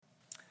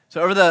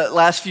So over the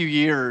last few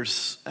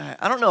years,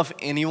 I don't know if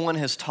anyone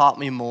has taught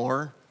me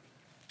more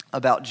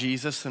about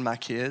Jesus than my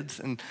kids.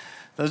 And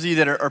those of you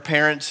that are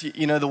parents,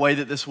 you know the way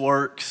that this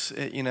works.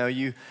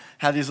 You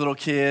have these little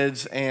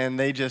kids and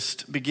they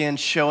just begin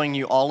showing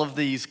you all of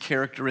these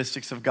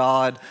characteristics of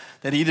God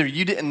that either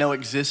you didn't know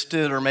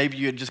existed or maybe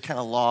you had just kind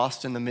of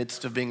lost in the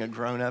midst of being a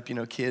grown-up.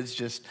 Kids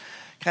just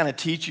kind of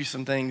teach you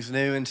some things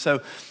new. And so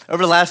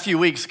over the last few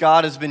weeks,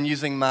 God has been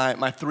using my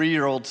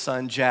 3-year-old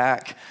son,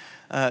 Jack,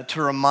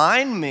 to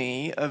remind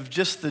me of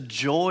just the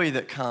joy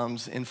that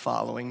comes in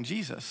following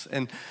Jesus.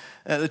 And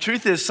the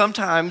truth is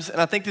sometimes, and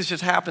I think this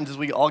just happens as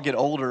we all get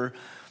older,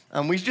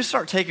 we just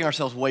start taking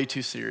ourselves way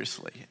too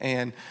seriously.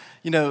 And,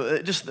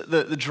 just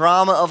the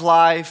drama of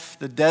life,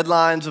 the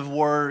deadlines of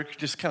work,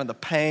 just kind of the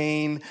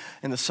pain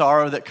and the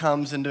sorrow that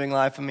comes in doing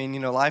life.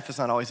 Life is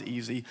not always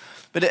easy.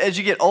 But as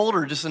you get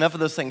older, just enough of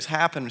those things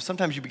happen.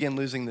 Sometimes you begin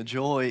losing the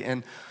joy.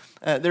 And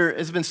there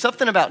has been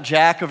something about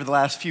Jack over the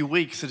last few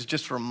weeks that has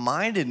just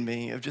reminded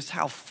me of just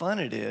how fun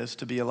it is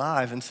to be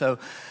alive. And so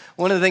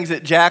one of the things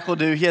that Jack will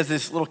do, he has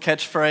this little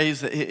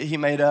catchphrase that he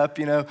made up,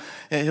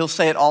 he'll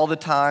say it all the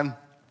time.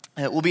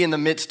 We'll be in the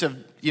midst of,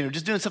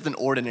 just doing something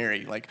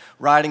ordinary, like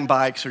riding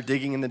bikes or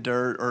digging in the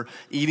dirt or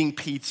eating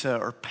pizza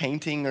or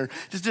painting or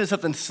just doing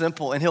something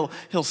simple. And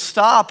he'll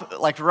stop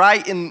like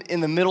right in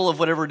the middle of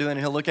whatever we're doing and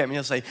he'll look at me and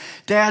he'll say,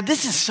 "Dad,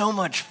 this is so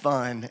much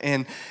fun."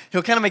 And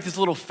he'll kind of make this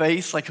little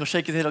face, like he'll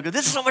shake his head, he'll go,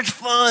 "This is so much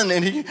fun."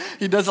 And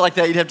he does it like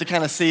that. You'd have to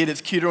kind of see it.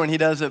 It's cuter when he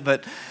does it,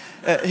 but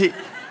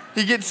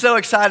he gets so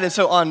excited.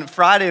 So on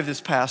Friday of this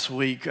past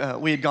week,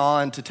 we had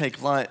gone to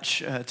take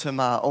lunch to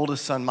my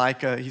oldest son,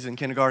 Micah. He's in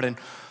kindergarten.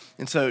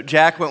 And so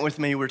Jack went with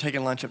me. We were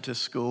taking lunch up to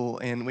school,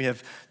 and we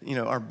have,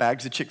 our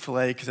bags of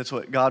Chick-fil-A because that's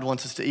what God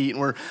wants us to eat. And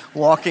we're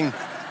walking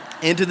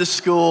into the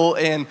school,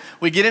 and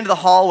we get into the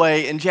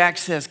hallway, and Jack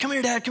says, "Come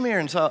here, Dad, come here."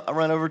 And so I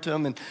run over to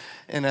him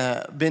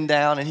and bend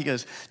down, and he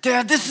goes,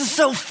 "Dad, this is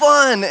so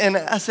fun." And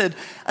I said,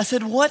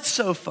 "What's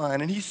so fun?"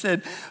 And he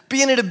said,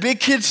 "Being at a big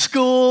kid's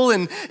school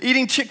and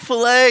eating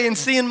Chick-fil-A and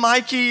seeing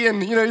Mikey."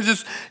 And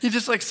he's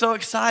just like so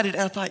excited.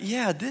 And I thought,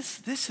 yeah,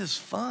 this is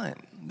fun.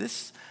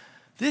 This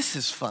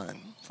is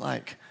fun.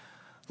 Like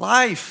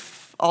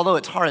life, although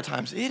it's hard at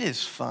times, it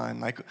is fun.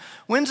 Like,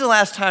 when's the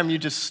last time you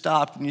just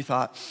stopped and you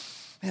thought,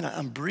 "Man,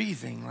 I'm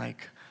breathing.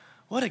 Like,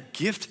 what a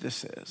gift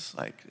this is.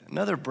 Like,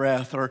 another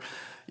breath." Or,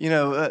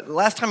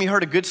 last time you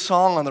heard a good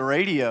song on the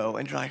radio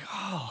and you're like,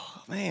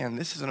 "Oh, man,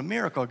 this is a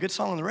miracle. A good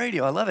song on the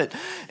radio. I love it."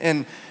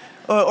 And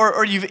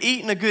or you've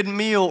eaten a good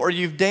meal, or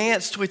you've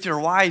danced with your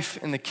wife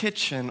in the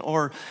kitchen,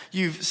 or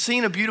you've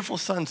seen a beautiful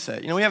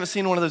sunset. We haven't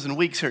seen one of those in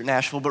weeks here at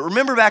Nashville, but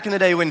remember back in the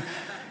day when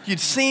you'd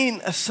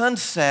seen a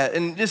sunset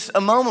and just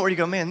a moment where you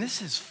go, "Man,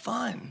 this is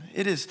fun."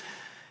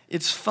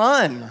 It's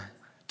fun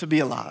to be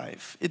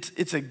alive.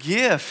 It's a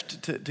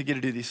gift to get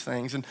to do these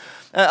things. And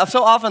I've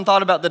so often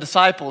thought about the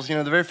disciples,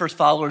 the very first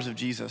followers of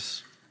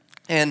Jesus.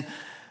 And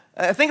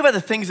I think about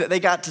the things that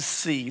they got to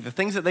see, the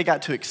things that they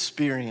got to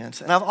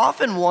experience. And I've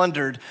often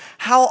wondered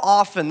how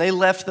often they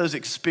left those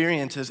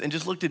experiences and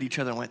just looked at each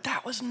other and went,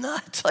 "That was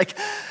nuts. Like,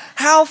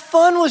 how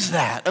fun was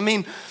that?"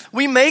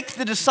 We make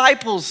the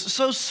disciples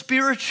so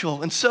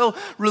spiritual and so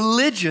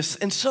religious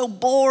and so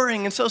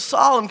boring and so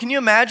solemn. Can you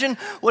imagine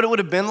what it would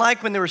have been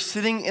like when they were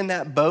sitting in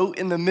that boat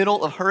in the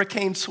middle of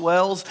hurricane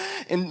swells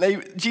and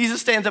Jesus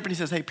stands up and he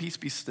says, "Hey, peace,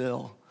 be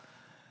still."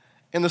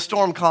 And the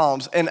storm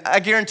calms. And I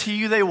guarantee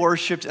you they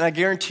worshiped, and I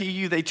guarantee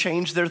you they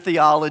changed their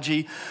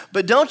theology.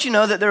 But don't you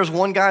know that there was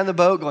one guy in the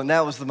boat going,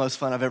 "That was the most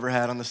fun I've ever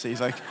had on the seas."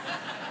 Like,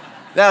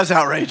 that was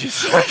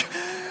outrageous. Like,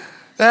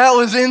 that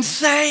was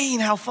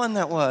insane how fun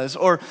that was.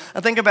 Or I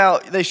think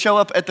about they show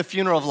up at the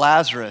funeral of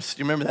Lazarus. Do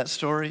you remember that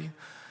story?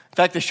 In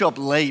fact, they show up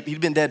late.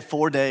 He'd been dead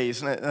 4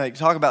 days. And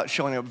talk about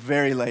showing up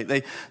very late.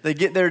 They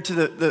get there to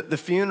the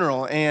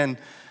funeral, and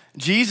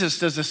Jesus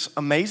does this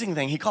amazing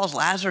thing. He calls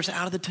Lazarus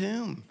out of the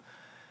tomb.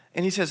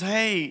 And he says,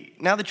 "Hey,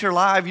 now that you're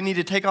alive, you need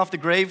to take off the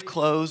grave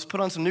clothes,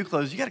 put on some new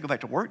clothes. You got to go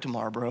back to work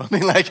tomorrow, bro."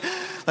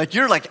 Like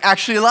you're like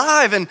actually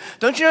alive. And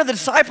don't you know the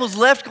disciples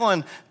left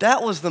going,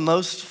 "That was the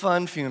most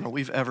fun funeral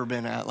we've ever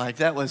been at. Like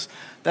that was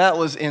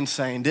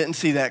insane. Didn't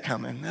see that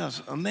coming. That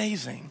was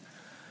amazing."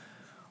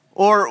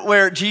 Or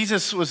where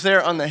Jesus was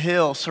there on the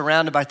hill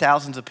surrounded by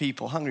thousands of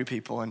people, hungry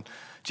people. And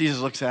Jesus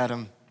looks at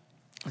them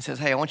and says,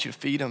 "Hey, I want you to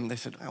feed them." They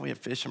said, "Oh, we have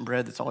fish and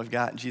bread. That's all we've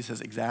got." And Jesus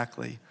says,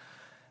 "Exactly.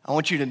 I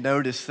want you to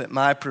notice that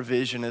my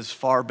provision is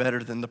far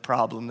better than the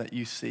problem that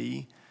you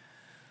see.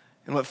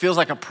 And what feels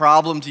like a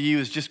problem to you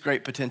is just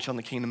great potential in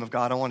the kingdom of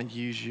God. I want to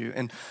use you."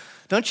 And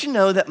don't you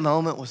know that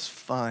moment was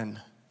fun?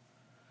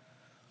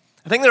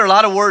 I think there are a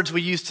lot of words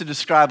we use to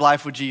describe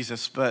life with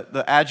Jesus, but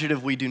the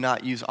adjective we do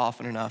not use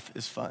often enough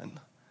is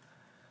fun.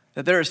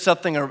 That there is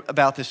something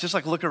about this, just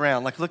like look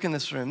around, like look in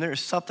this room. There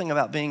is something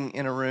about being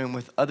in a room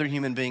with other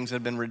human beings that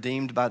have been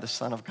redeemed by the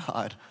Son of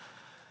God,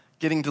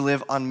 getting to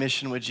live on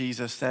mission with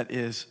Jesus, that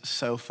is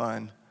so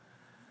fun.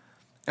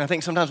 And I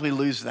think sometimes we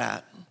lose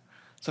that.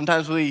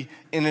 Sometimes we,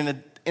 in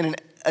an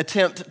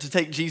attempt to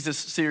take Jesus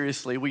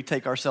seriously, we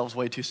take ourselves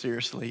way too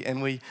seriously.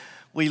 And we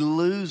we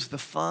lose the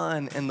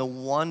fun and the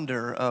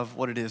wonder of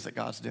what it is that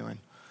God's doing.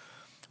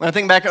 When I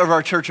think back over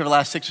our church over the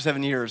last 6 or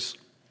 7 years,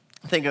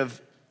 I think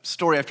of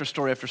story after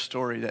story after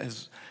story that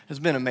has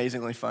been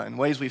amazingly fun.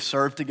 Ways we've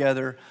served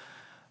together.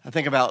 I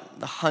think about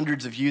the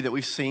hundreds of you that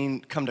we've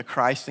seen come to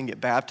Christ and get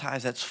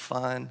baptized. That's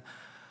fun.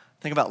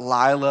 I think about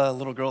Lila, a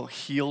little girl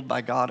healed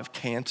by God of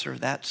cancer.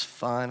 That's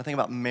fun. I think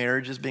about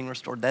marriages being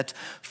restored. That's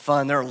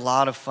fun. There are a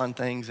lot of fun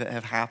things that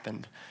have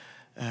happened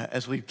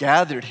as we've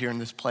gathered here in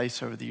this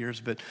place over the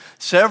years. But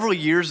several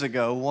years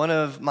ago, one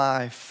of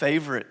my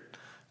favorite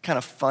kind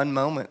of fun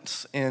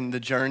moments in the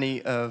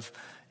journey of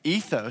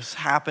Ethos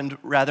happened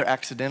rather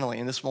accidentally.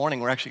 And this morning,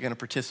 we're actually going to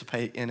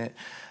participate in it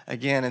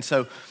again. And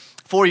so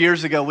 4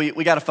 years ago,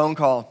 we got a phone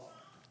call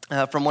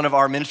from one of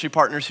our ministry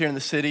partners here in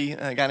the city,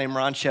 a guy named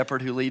Ron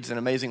Shepard, who leads an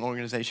amazing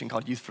organization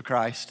called Youth for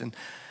Christ. And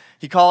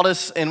he called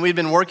us, and we'd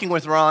been working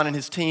with Ron and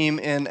his team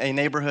in a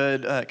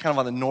neighborhood kind of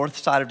on the north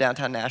side of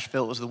downtown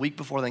Nashville. It was the week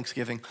before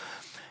Thanksgiving.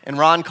 And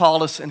Ron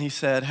called us and he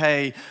said,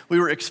 hey, we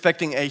were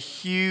expecting a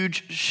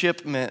huge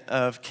shipment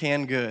of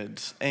canned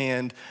goods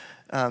and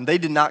they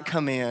did not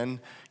come in.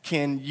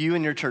 Can you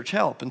and your church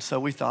help? And so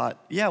we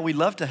thought, yeah, we'd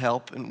love to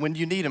help. And when do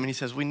you need them? And he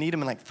says, we need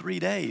them in like 3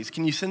 days.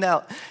 Can you send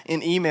out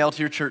an email to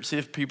your church, see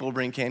if people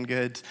bring canned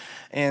goods?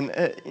 And,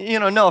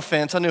 no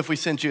offense. I knew if we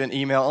sent you an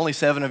email, only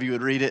 7 of you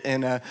would read it.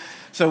 And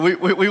so we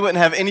wouldn't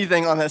have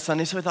anything on that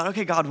Sunday. So we thought,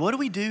 okay, God, what do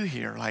we do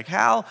here? Like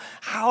how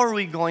are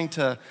we going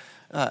to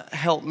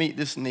help meet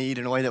this need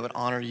in a way that would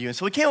honor you? And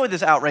so we came up with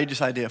this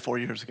outrageous idea 4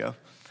 years ago.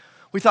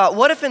 We thought,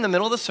 what if in the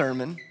middle of the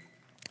sermon,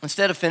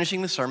 instead of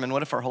finishing the sermon,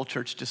 what if our whole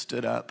church just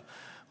stood up?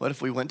 What if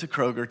we went to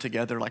Kroger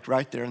together, like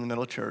right there in the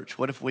middle of church?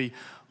 What if we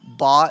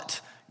bought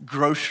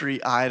grocery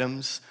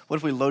items? What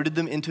if we loaded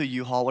them into a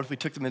U-Haul? What if we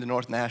took them into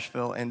North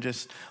Nashville and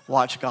just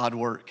watched God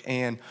work?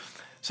 And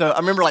so I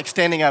remember like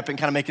standing up and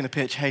kind of making the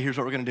pitch, hey, here's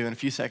what we're gonna do in a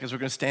few seconds. We're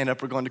gonna stand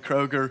up, we're going to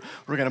Kroger,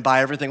 we're gonna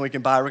buy everything we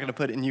can buy, we're gonna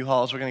put it in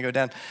U-Hauls, we're gonna go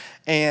down.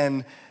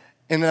 And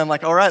then I'm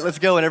like, all right, let's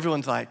go. And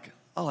everyone's like,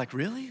 oh, like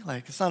really?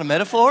 Like it's not a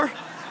metaphor?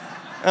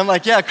 And I'm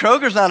like, yeah,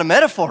 Kroger's not a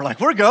metaphor.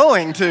 Like we're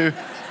going to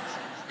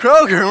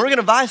Kroger and we're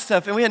gonna buy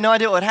stuff. And we had no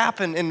idea what would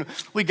happen. And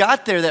we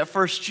got there that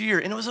first year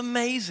and it was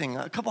amazing.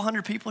 A couple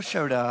hundred people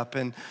showed up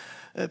and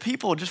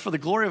people just for the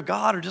glory of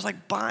God are just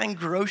like buying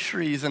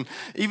groceries. And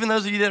even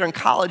those of you that are in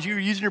college, you were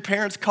using your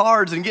parents'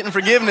 cards and getting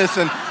forgiveness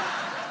and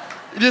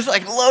just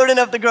like loading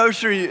up the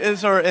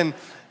groceries.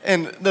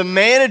 And the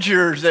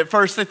managers, at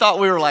first, they thought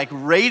we were like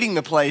raiding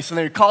the place and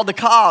they called the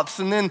cops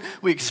and then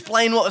we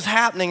explained what was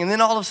happening and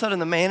then all of a sudden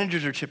the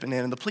managers are chipping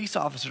in and the police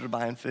officers are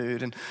buying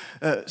food and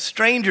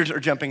strangers are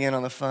jumping in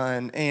on the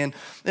fun. And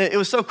it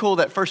was so cool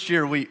that first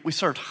year we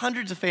served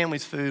hundreds of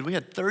families food. We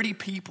had 30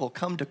 people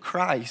come to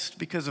Christ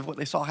because of what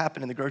they saw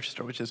happen in the grocery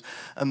store, which is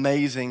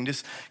amazing,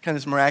 just kind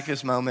of this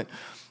miraculous moment.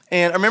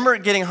 And I remember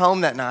getting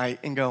home that night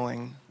and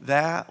going,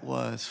 that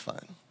was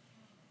fun.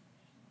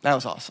 That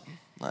was awesome.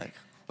 Like,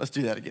 let's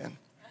do that again.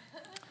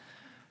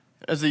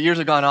 As the years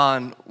have gone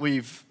on,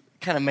 we've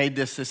kind of made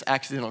this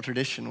accidental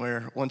tradition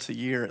where once a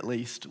year at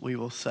least, we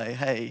will say,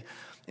 hey,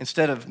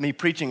 instead of me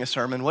preaching a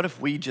sermon, what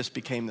if we just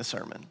became the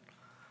sermon?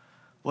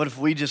 What if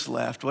we just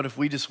left? What if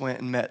we just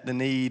went and met the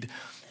need?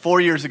 4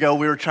 years ago,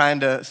 we were trying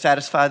to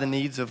satisfy the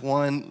needs of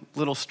one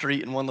little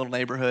street in one little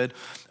neighborhood.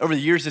 Over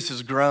the years, this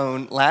has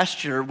grown.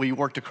 Last year, we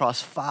worked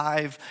across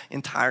 5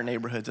 entire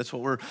neighborhoods. That's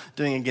what we're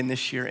doing again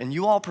this year. And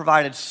you all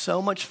provided so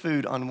much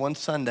food on one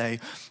Sunday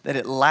that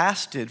it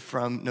lasted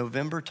from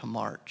November to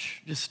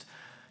March. Just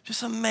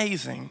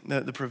amazing,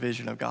 the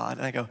provision of God.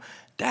 And I go,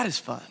 that is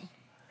fun.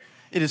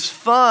 It is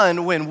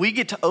fun when we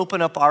get to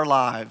open up our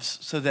lives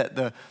so that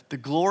the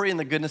glory and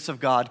the goodness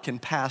of God can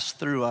pass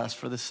through us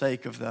for the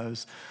sake of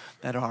those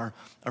that are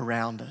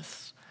around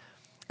us.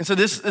 And so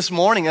this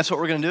morning, that's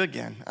what we're going to do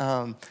again.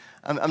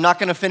 I'm not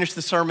going to finish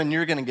the sermon.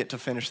 You're going to get to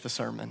finish the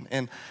sermon.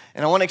 And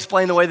I want to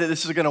explain the way that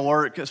this is going to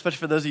work, especially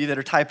for those of you that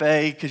are type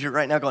A, because you're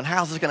right now going,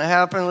 how's this going to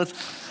happen? What's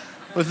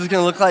this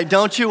going to look like?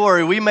 Don't you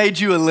worry. We made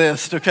you a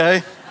list,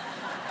 okay?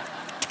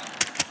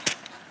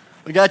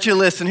 We got you a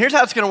list, and here's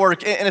how it's going to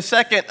work. In a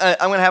second,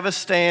 I'm going to have us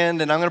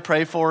stand, and I'm going to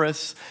pray for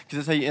us, because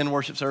that's how you end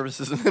worship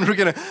services. And then we're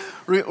going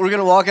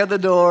to walk out the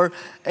door,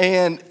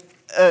 and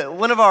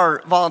one of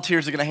our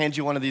volunteers are going to hand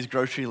you one of these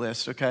grocery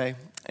lists, okay?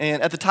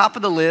 And at the top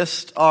of the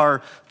list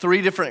are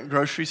 3 different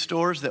grocery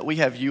stores that we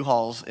have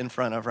U-Hauls in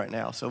front of right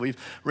now. So we've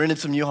rented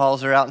some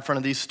U-Hauls. They're out in front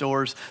of these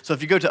stores. So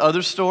if you go to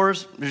other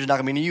stores, there's not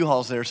going to be any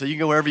U-Hauls there, so you can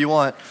go wherever you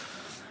want.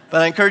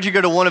 But I encourage you to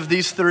go to one of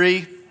these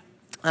 3.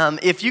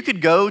 If you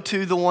could go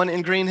to the one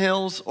in Green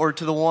Hills or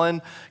to the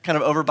one kind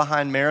of over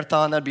behind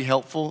Marathon, that'd be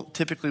helpful.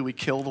 Typically, we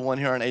kill the one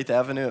here on 8th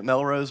Avenue at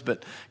Melrose,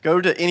 but go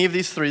to any of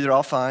these 3. They're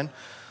all fine.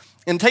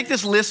 And take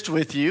this list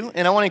with you,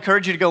 and I want to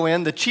encourage you to go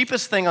in. The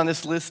cheapest thing on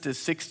this list is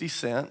 60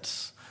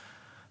 cents.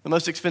 The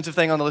most expensive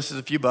thing on the list is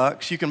a few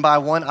bucks. You can buy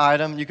one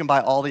item. You can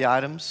buy all the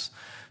items.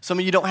 Some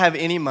of you don't have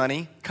any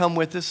money. Come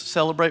with us,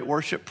 celebrate,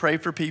 worship, pray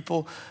for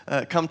people.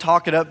 Come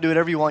talk it up, do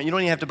whatever you want. You don't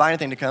even have to buy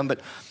anything to come, but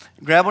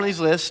grab one of these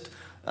lists.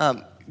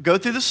 Go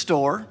through the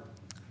store.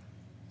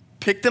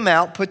 pick them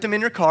out, put them in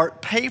your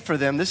cart, pay for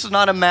them. This is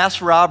not a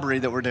mass robbery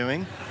that we're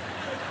doing.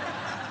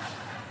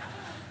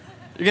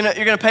 You're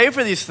gonna pay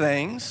for these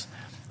things,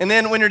 and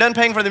then when you're done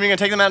paying for them, you're gonna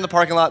take them out in the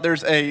parking lot.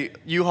 There's a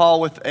U-Haul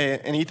with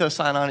an Ethos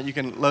sign on it. You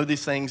can load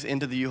these things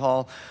into the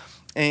U-Haul,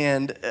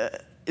 and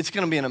it's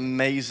gonna be an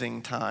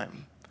amazing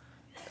time.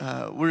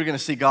 We're gonna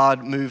see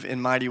God move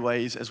in mighty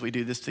ways as we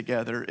do this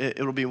together.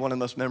 It'll be one of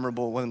the most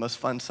memorable, one of the most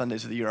fun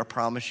Sundays of the year, I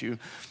promise you.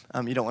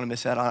 You don't wanna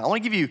miss out on it. I wanna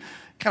give you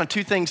kind of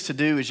two things to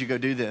do as you go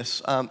do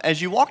this.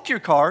 As you walk to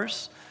your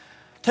cars,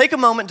 take a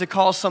moment to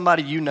call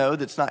somebody you know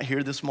that's not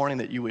here this morning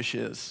that you wish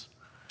is.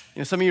 You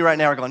know, some of you right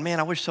now are going,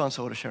 man, I wish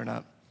so-and-so would have shown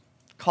up.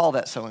 Call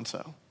that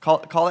so-and-so.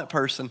 Call that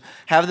person.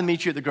 Have them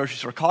meet you at the grocery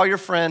store. Call your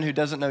friend who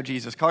doesn't know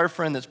Jesus. Call your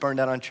friend that's burned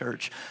out on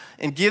church.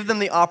 And give them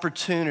the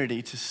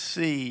opportunity to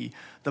see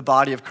the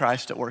body of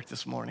Christ at work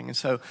this morning. And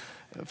so,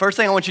 first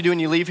thing I want you to do when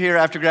you leave here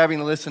after grabbing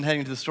the list and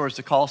heading to the store is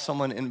to call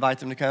someone and invite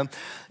them to come.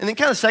 And then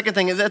kind of the second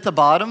thing is at the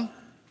bottom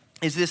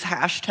is this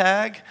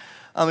hashtag.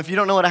 If you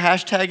don't know what a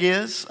hashtag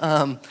is,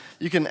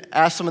 you can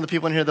ask some of the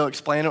people in here, they'll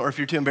explain it, or if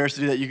you're too embarrassed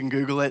to do that, you can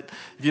Google it.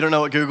 If you don't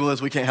know what Google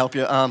is, we can't help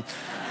you.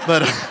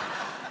 But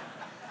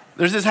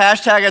there's this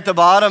hashtag at the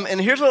bottom, and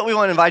here's what we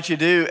want to invite you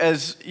to do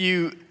as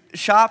you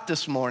shop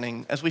this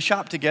morning, as we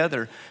shop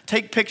together.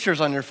 Take pictures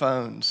on your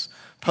phones,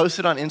 post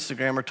it on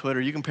Instagram or Twitter.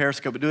 You can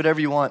Periscope it, do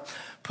whatever you want.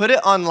 Put it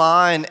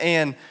online,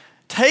 and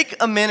take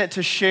a minute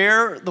to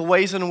share the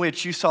ways in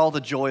which you saw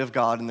the joy of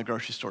God in the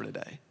grocery store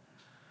today.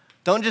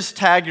 Don't just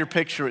tag your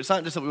picture. It's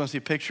not just that we want to see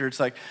a picture. It's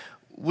like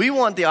we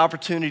want the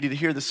opportunity to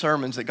hear the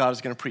sermons that God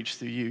is going to preach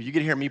through you. You get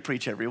to hear me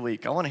preach every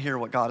week. I want to hear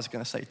what God is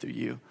going to say through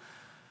you.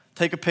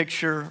 Take a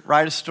picture,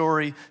 write a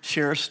story,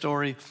 share a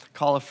story,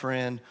 call a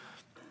friend.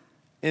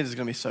 It is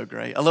going to be so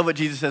great. I love what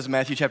Jesus says in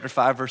Matthew chapter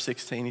 5, verse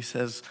 16. He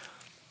says,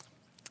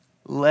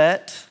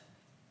 let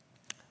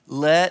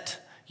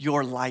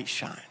your light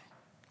shine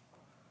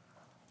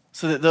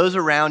so that those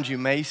around you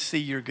may see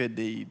your good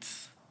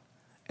deeds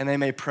and they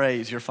may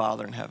praise your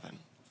Father in heaven.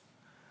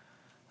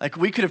 Like,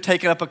 we could have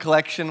taken up a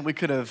collection, we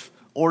could have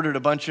ordered a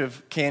bunch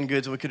of canned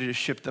goods, and we could have just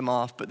shipped them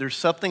off, but there's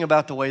something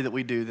about the way that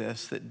we do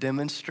this that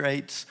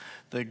demonstrates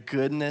the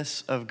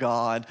goodness of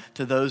God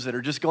to those that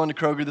are just going to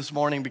Kroger this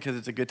morning because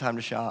it's a good time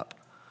to shop.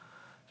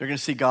 They're gonna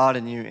see God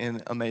in you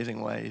in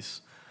amazing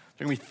ways.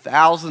 There are gonna be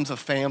thousands of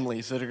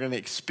families that are gonna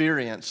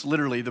experience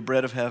literally the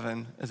bread of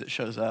heaven as it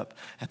shows up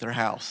at their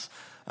house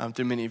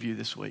through many of you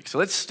this week. So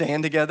let's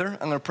stand together.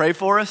 I'm gonna pray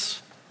for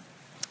us.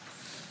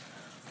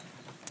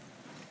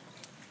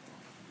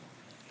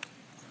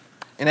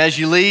 And as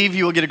you leave,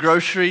 you will get a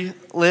grocery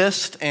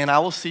list, and I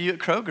will see you at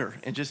Kroger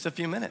in just a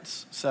few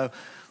minutes. So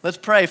let's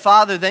pray.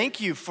 Father,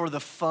 thank you for the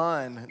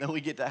fun that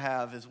we get to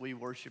have as we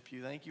worship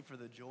you. Thank you for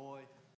the joy.